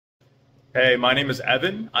Hey, my name is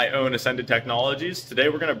Evan. I own Ascended Technologies. Today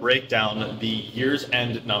we're going to break down the year's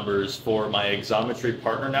end numbers for my Xometry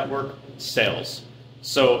partner network sales.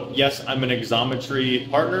 So yes, I'm an Xometry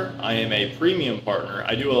partner. I am a premium partner.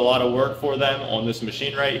 I do a lot of work for them on this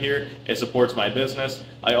machine right here. It supports my business.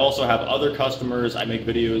 I also have other customers. I make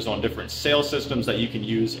videos on different sales systems that you can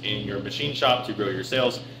use in your machine shop to grow your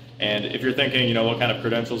sales. And if you're thinking, what kind of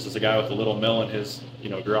credentials does a guy with a little mill in his,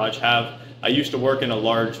 garage have? I used to work in a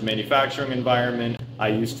large manufacturing environment. I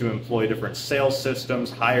used to employ different sales systems,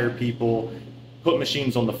 hire people, put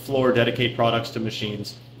machines on the floor, dedicate products to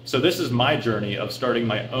machines. So this is my journey of starting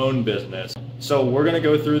my own business. So we're gonna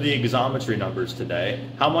go through the Xometry numbers today,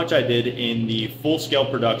 how much I did in the full-scale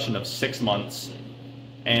production of 6 months,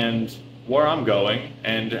 and where I'm going,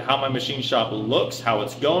 and how my machine shop looks, how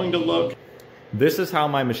it's going to look. This is how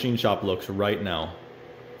my machine shop looks right now.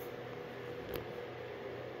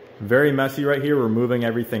 Very messy right here. We're moving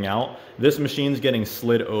everything out. This machine's getting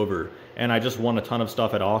slid over, and I just won a ton of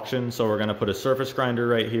stuff at auction, so we're gonna put a surface grinder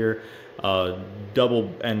right here, a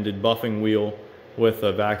double-ended buffing wheel with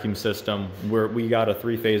a vacuum system. We got a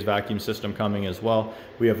 3-phase vacuum system coming as well.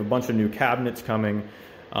 We have a bunch of new cabinets coming.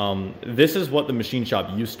 This is what the machine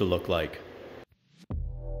shop used to look like.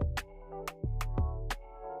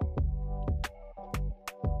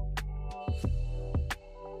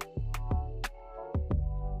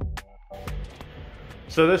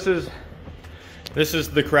 So this is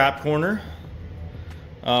the crap corner,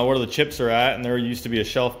 where the chips are at, and there used to be a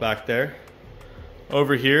shelf back there.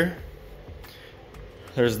 Over here,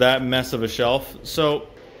 there's that mess of a shelf. So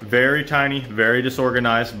very tiny, very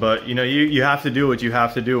disorganized, but you have to do what you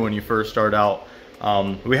have to do when you first start out.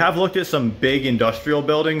 We have looked at some big industrial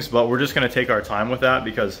buildings, but we're just gonna take our time with that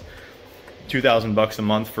because 2,000 bucks a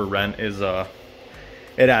month for rent is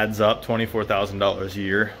it adds up, $24,000 a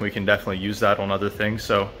year. We can definitely use that on other things.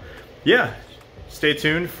 So yeah, stay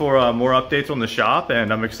tuned for more updates on the shop,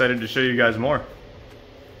 and I'm excited to show you guys more.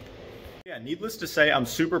 Yeah, needless to say, I'm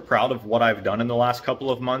super proud of what I've done in the last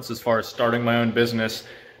couple of months as far as starting my own business,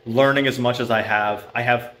 learning as much as I have. I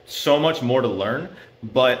have so much more to learn,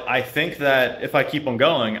 but I think that if I keep on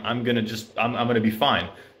going, I'm gonna be fine.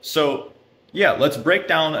 So yeah, let's break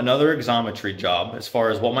down another Xometry job as far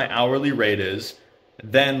as what my hourly rate is.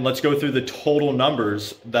 Then let's go through the total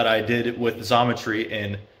numbers that I did with Xometry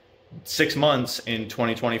in 6 months in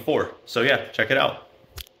 2024. So yeah, check it out.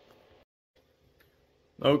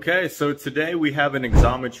 Okay, so today we have an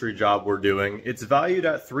Xometry job we're doing. It's valued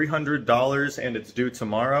at $300 and it's due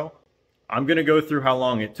tomorrow. I'm gonna go through how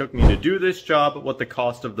long it took me to do this job, what the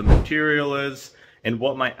cost of the material is, and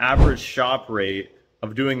what my average shop rate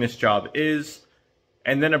of doing this job is,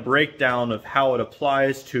 and then a breakdown of how it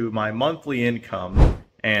applies to my monthly income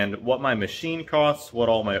and what my machine costs, what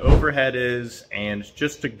all my overhead is, and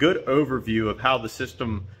just a good overview of how the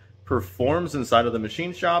system performs inside of the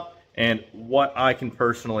machine shop and what I can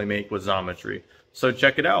personally make with Xometry. So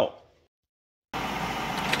check it out.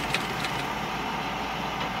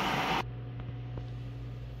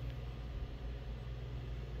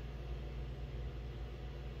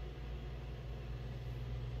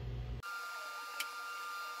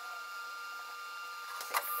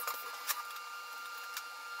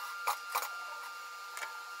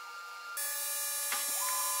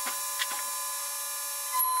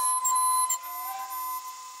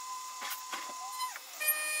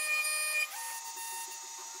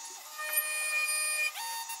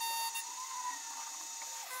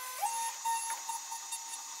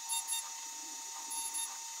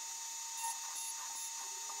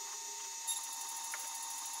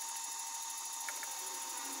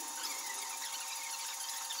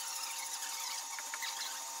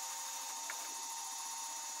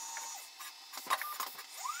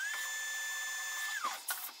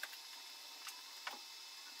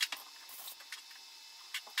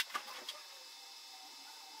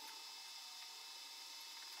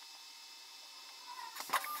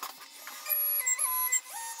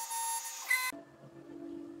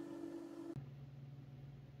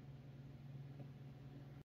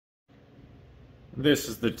 This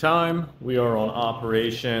is the time. We are on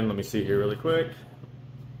operation. Let me see here really quick.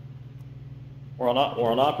 We're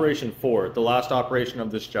on operation 4, the last operation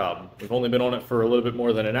of this job. We've only been on it for a little bit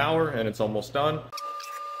more than an hour, and it's almost done.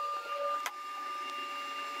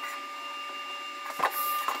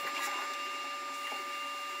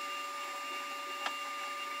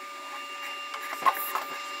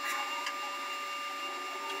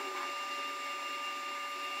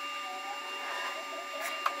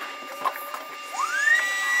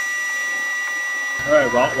 All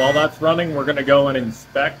right, well, while that's running, we're gonna go and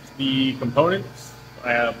inspect the components.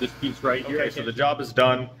 I have this piece right here. Okay, so the job is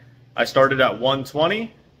done. I started at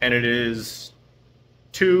 120 and it is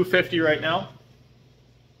 250 right now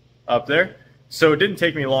up there. So it didn't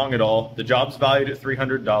take me long at all. The job's valued at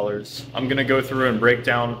 $300. I'm gonna go through and break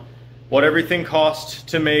down what everything costs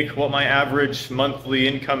to make, what my average monthly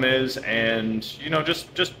income is, and you know,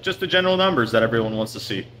 just the general numbers that everyone wants to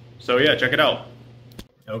see. So yeah, check it out.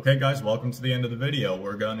 Okay guys, welcome to the end of the video.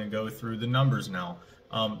 We're gonna go through the numbers now.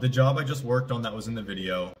 The job I just worked on that was in the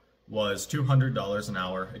video was $200 an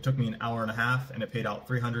hour. It took me an hour and a half and it paid out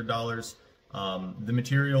 $300. The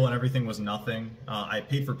material and everything was nothing. I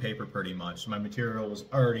paid for paper pretty much. My material was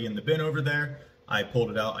already in the bin over there. I pulled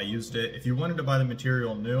it out, I used it. If you wanted to buy the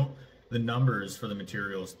material new, the numbers for the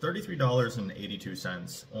material is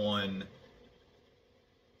 $33.82 on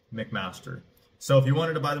McMaster. So if you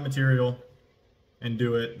wanted to buy the material and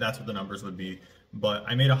do it, that's what the numbers would be. But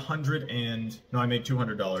I made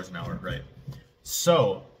 $200 an hour, right?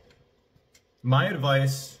 So my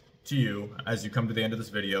advice to you as you come to the end of this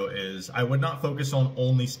video is I would not focus on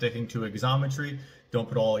only sticking to Xometry. Don't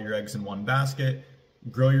put all your eggs in one basket.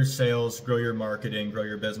 Grow your sales, grow your marketing, grow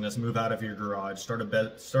your business, move out of your garage, start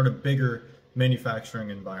a bigger manufacturing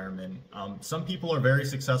environment. Some people are very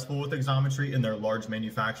successful with Xometry in their large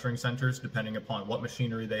manufacturing centers, depending upon what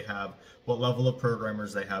machinery they have, what level of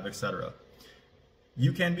programmers they have, etc.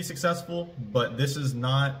 You can be successful, but this is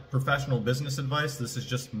not professional business advice. This is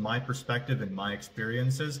just my perspective and my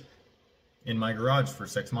experiences in my garage for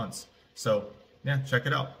 6 months. So yeah, check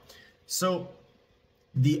it out. So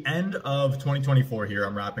the end of 2024 here,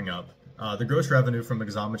 I'm wrapping up. The gross revenue from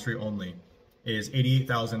Xometry only is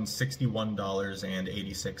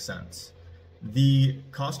 $88,061.86. The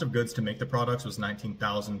cost of goods to make the products was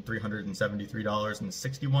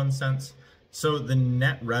 $19,373.61. So the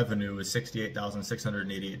net revenue is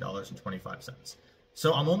 $68,688.25.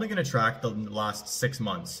 So I'm only going to track the last 6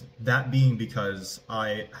 months, that being because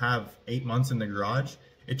I have 8 months in the garage.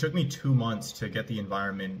 It took me 2 months to get the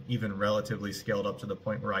environment even relatively scaled up to the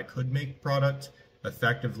point where I could make product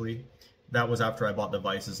effectively. That was after I bought the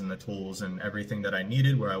vices and the tools and everything that I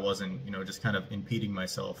needed, where I wasn't, you know, just kind of impeding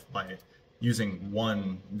myself by using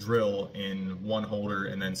one drill in one holder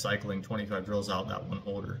and then cycling 25 drills out that one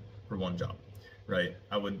holder for one job, right?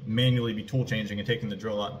 I would manually be tool changing and taking the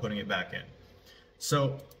drill out and putting it back in.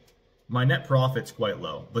 So my net profit's quite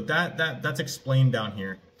low, but that's explained down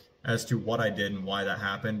here as to what I did and why that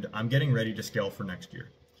happened. I'm getting ready to scale for next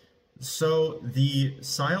year. So the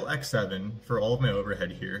Syil X7, for all of my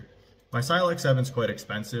overhead here, my Syil X7 is quite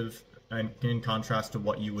expensive and in contrast to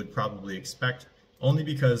what you would probably expect, only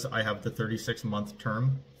because I have the 36-month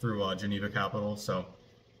term through Geneva Capital. So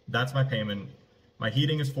that's my payment. My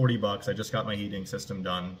heating is 40 bucks. I just got my heating system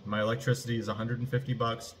done. My electricity is 150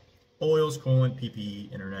 bucks. Oils, coolant,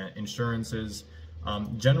 PPE, internet, insurances,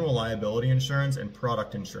 general liability insurance, and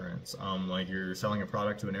product insurance. Like you're selling a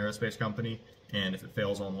product to an aerospace company, and if it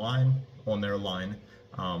fails on their line,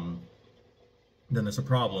 then there's a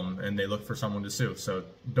problem, and they look for someone to sue. So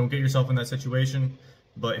don't get yourself in that situation,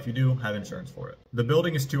 but if you do, have insurance for it. The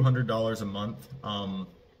building is $200 a month.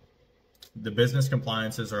 The business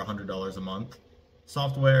compliances are $100 a month.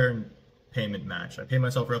 Software and payment match. I pay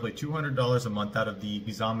myself roughly $200 a month out of the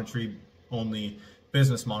Xometry only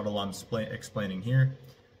business model I'm explaining here.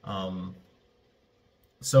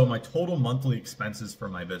 So my total monthly expenses for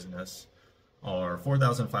my business are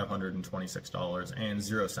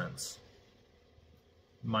 $4,526.00.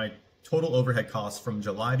 My total overhead costs from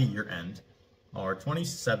July to year end are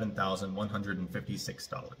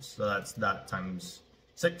 $27,156. So that's that times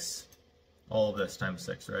 6. All of this times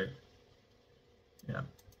 6, right? Yeah.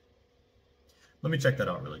 Let me check that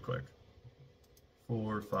out really quick.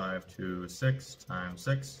 4,526 times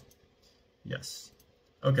 6. Yes.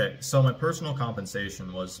 Okay, so my personal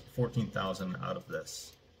compensation was $14,000 out of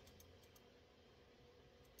this.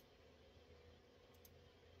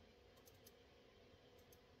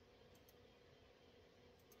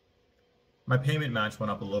 My payment match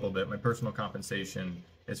went up a little bit. My personal compensation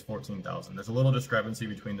is $14,000. There's a little discrepancy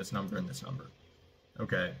between this number and this number.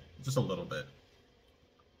 Okay, just a little bit.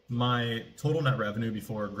 My total net revenue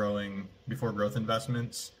before growth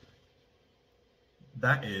investments,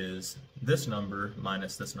 that is this number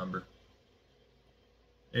minus this number,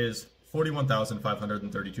 is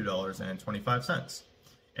 $41,532.25.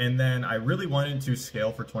 And then I really wanted to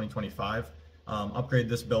scale for 2025, upgrade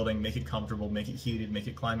this building, make it comfortable, make it heated, make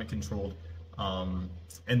it climate controlled.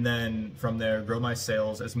 And then from there, grow my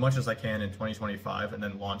sales as much as I can in 2025 and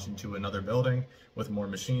then launch into another building with more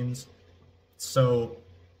machines. So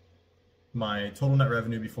my total net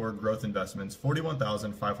revenue before growth investments,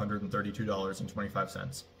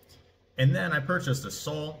 $41,532.25. And then I purchased a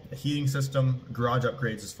saw, a heating system, garage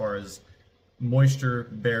upgrades as far as moisture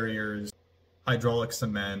barriers, hydraulic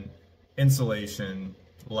cement, insulation,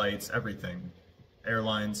 lights, everything,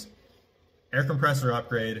 airlines. Air compressor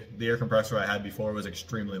upgrade. The air compressor I had before was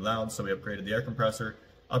extremely loud, so we upgraded the air compressor,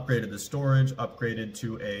 upgraded the storage, upgraded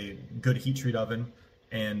to a good heat treat oven,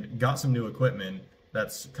 and got some new equipment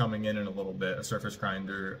that's coming in a little bit, a surface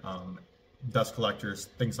grinder, dust collectors,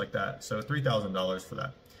 things like that. So $3,000 for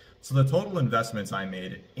that. So the total investments I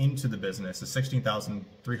made into the business is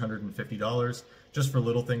 $16,350 just for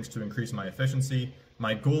little things to increase my efficiency.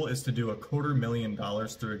 My goal is to do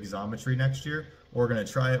 $250,000 through Xometry next year. We're going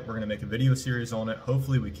to try it. We're going to make a video series on it.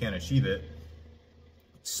 Hopefully we can achieve it.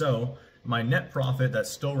 So my net profit that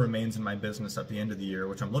still remains in my business at the end of the year,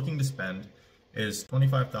 which I'm looking to spend, is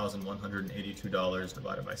 $25,182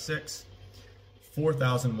 divided by 6.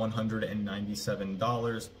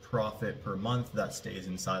 $4,197 profit per month that stays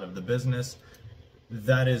inside of the business.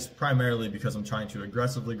 That is primarily because I'm trying to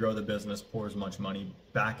aggressively grow the business, pour as much money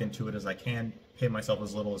back into it as I can, pay myself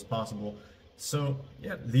as little as possible. So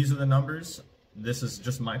yeah, these are the numbers. This is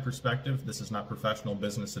just my perspective. This is not professional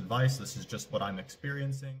business advice. This is just what I'm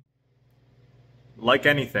experiencing. Like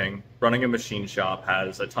anything, running a machine shop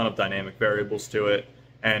has a ton of dynamic variables to it.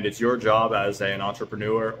 And it's your job as an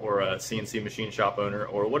entrepreneur or a CNC machine shop owner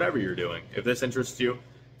or whatever you're doing, if this interests you,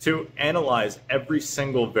 to analyze every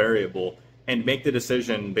single variable and make the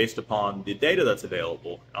decision based upon the data that's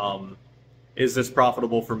available. Is this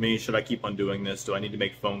profitable for me? Should I keep on doing this? Do I need to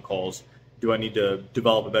make phone calls? Do I need to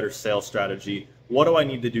develop a better sales strategy? What do I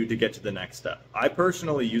need to do to get to the next step? I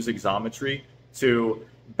personally use Xometry to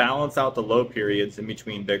balance out the low periods in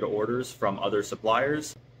between bigger orders from other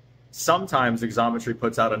suppliers. Sometimes Xometry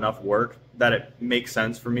puts out enough work that it makes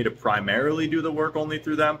sense for me to primarily do the work only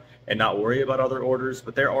through them and not worry about other orders,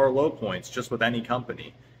 but there are low points just with any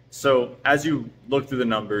company. So as you look through the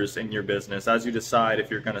numbers in your business, as you decide if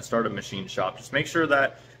you're going to start a machine shop, just make sure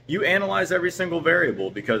that you analyze every single variable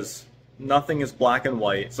because nothing is black and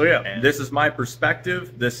white. So yeah, this is my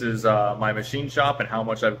perspective. This is my machine shop and how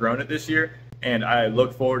much I've grown it this year. And I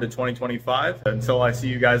look forward to 2025. Until I see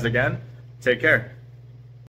you guys again, take care.